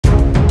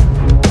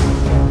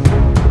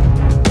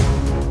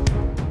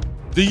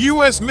The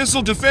U.S.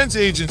 Missile Defense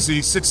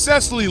Agency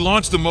successfully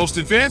launched the most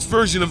advanced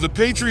version of the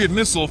Patriot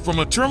missile from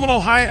a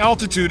terminal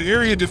high-altitude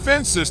area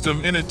defense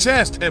system in a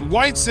test at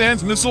White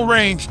Sands Missile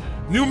Range,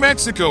 New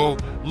Mexico,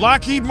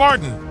 Lockheed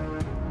Martin.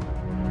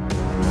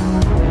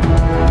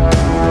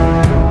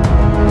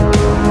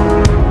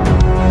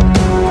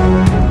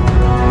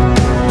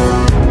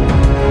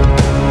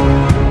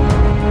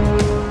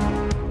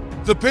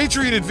 The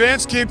Patriot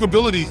Advanced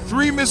Capability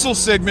 3 Missile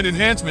Segment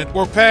Enhancement,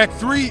 or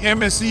PAC-3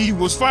 MSE,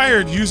 was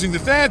fired using the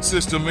THAAD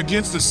system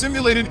against a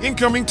simulated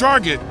incoming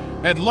target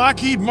at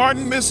Lockheed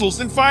Martin Missiles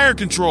and Fire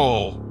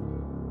Control.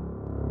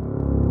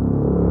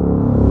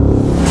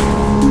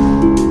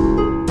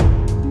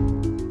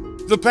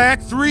 The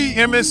PAC-3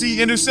 MSE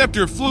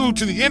interceptor flew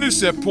to the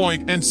intercept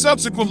point and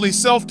subsequently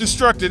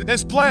self-destructed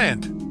as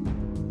planned.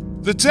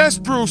 The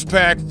test proves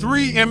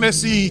PAC-3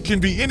 MSE can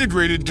be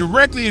integrated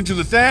directly into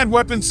the THAAD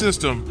weapon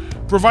system,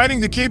 providing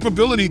the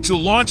capability to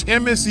launch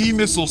MSE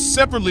missiles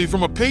separately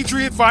from a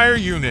Patriot fire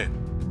unit.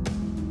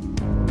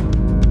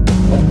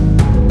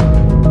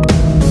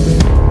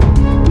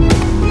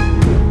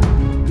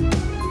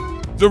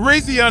 The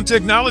Raytheon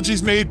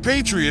Technologies-made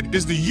Patriot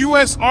is the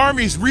U.S.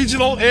 Army's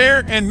regional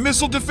air and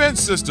missile defense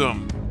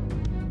system.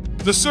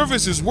 The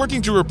service is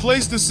working to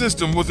replace the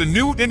system with a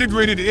new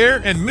integrated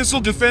air and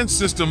missile defense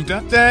system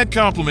that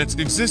complements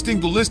existing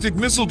ballistic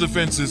missile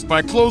defenses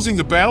by closing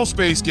the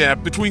battlespace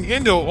gap between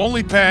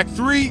Indo-only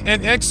PAC-3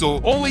 and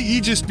EXO-only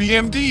Aegis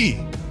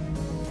BMD.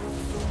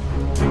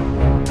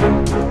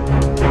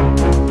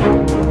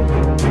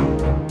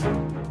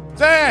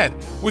 THAAD,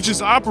 which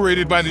is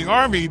operated by the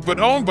Army but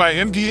owned by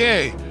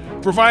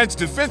MDA, provides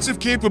defensive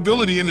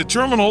capability in the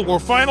terminal or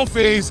final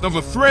phase of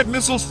a threat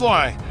missile's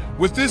fly.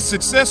 With this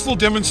successful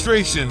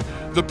demonstration,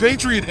 the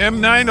Patriot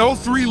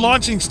M903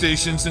 launching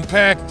stations and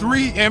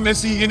PAC-3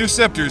 MSE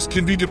interceptors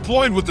can be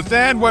deployed with the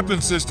THAAD weapon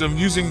system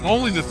using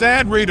only the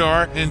THAAD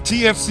radar and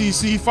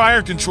TFCC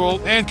fire control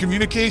and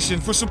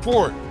communication for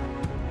support.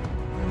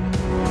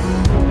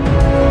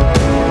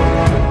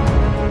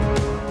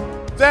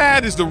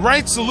 THAAD is the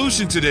right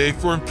solution today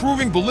for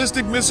improving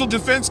ballistic missile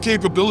defense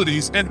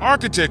capabilities and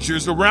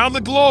architectures around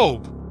the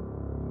globe.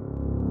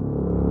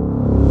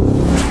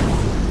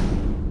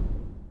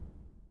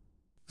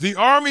 The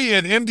Army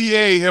and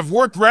MDA have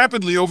worked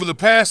rapidly over the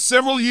past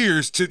several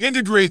years to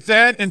integrate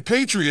THAAD and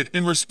Patriot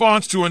in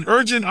response to an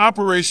urgent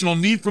operational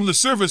need from the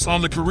service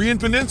on the Korean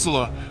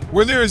Peninsula,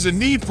 where there is a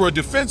need for a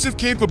defensive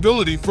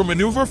capability for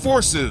maneuver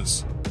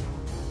forces.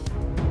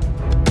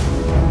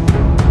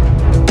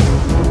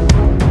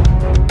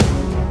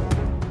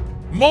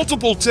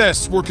 Multiple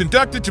tests were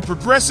conducted to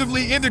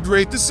progressively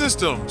integrate the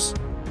systems.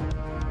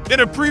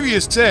 In a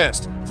previous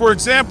test, for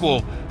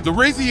example, the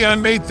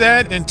Raytheon-made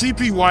THAAD and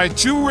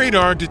TPY-2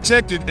 radar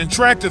detected and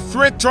tracked a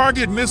threat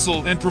target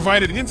missile and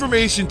provided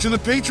information to the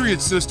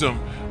Patriot system,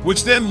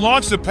 which then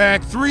launched a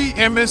PAC-3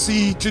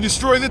 MSE to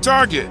destroy the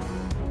target.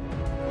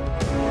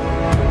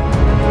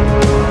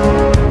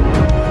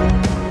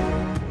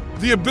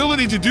 The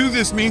ability to do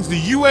this means the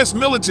U.S.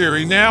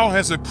 military now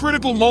has a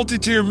critical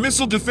multi-tier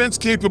missile defense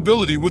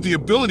capability with the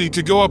ability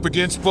to go up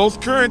against both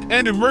current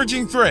and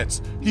emerging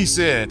threats, he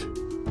said.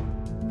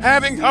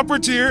 Having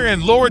upper-tier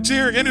and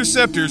lower-tier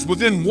interceptors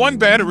within one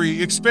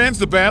battery expands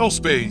the battle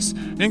space,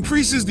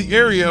 increases the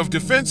area of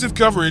defensive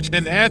coverage,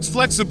 and adds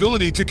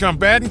flexibility to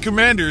combatant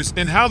commanders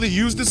in how they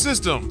use the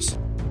systems.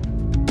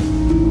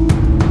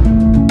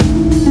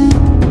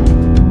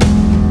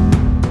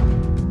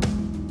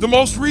 The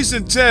most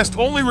recent test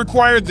only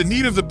required the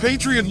need of the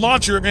Patriot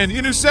launcher and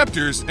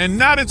interceptors and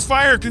not its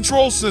fire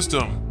control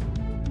system.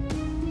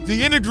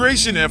 The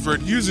integration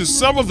effort uses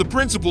some of the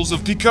principles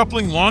of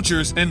decoupling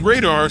launchers and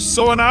radars,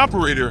 so an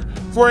operator,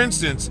 for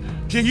instance,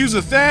 can use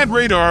a THAAD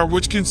radar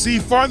which can see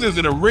farther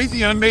than a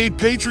Raytheon-made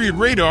Patriot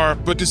radar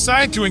but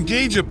decide to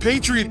engage a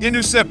Patriot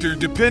interceptor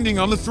depending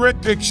on the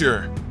threat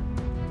picture.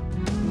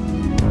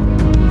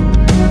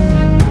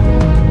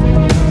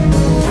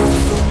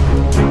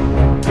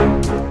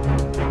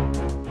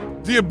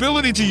 The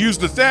ability to use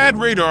the THAAD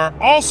radar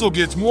also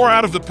gets more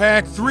out of the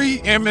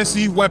PAC-3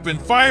 MSE weapon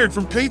fired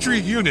from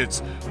Patriot units,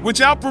 which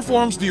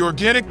outperforms the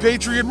organic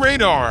Patriot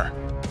radar.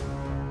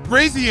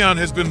 Raytheon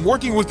has been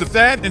working with the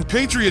THAAD and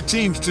Patriot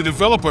teams to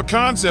develop a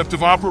concept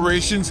of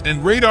operations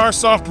and radar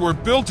software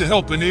built to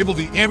help enable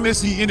the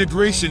MSE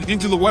integration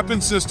into the weapon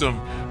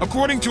system,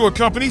 according to a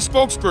company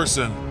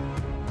spokesperson.